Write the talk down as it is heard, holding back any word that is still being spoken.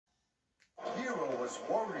Hero was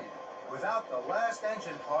worried. Without the last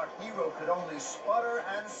engine part, Hero could only sputter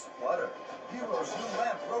and splutter. Hero's new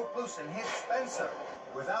lamp broke loose and hit Spencer.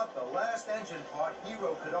 Without the last engine part,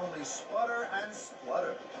 Hero could only sputter and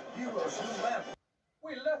splutter. Hero's new lamp.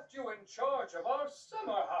 We left you in charge of our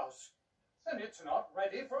summer house, and it's not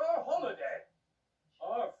ready for our holiday.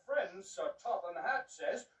 Our friend Sir Topham Hatt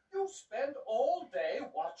says you spend all day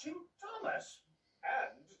watching Thomas.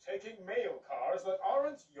 And taking mail cars that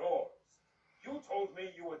aren't yours. You told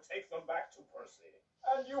me you would take them back to Percy,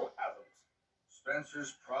 and you haven't.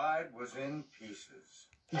 Spencer's pride was in pieces.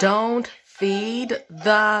 Don't feed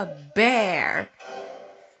the bear.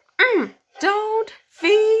 Don't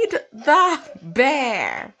feed the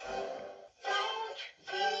bear.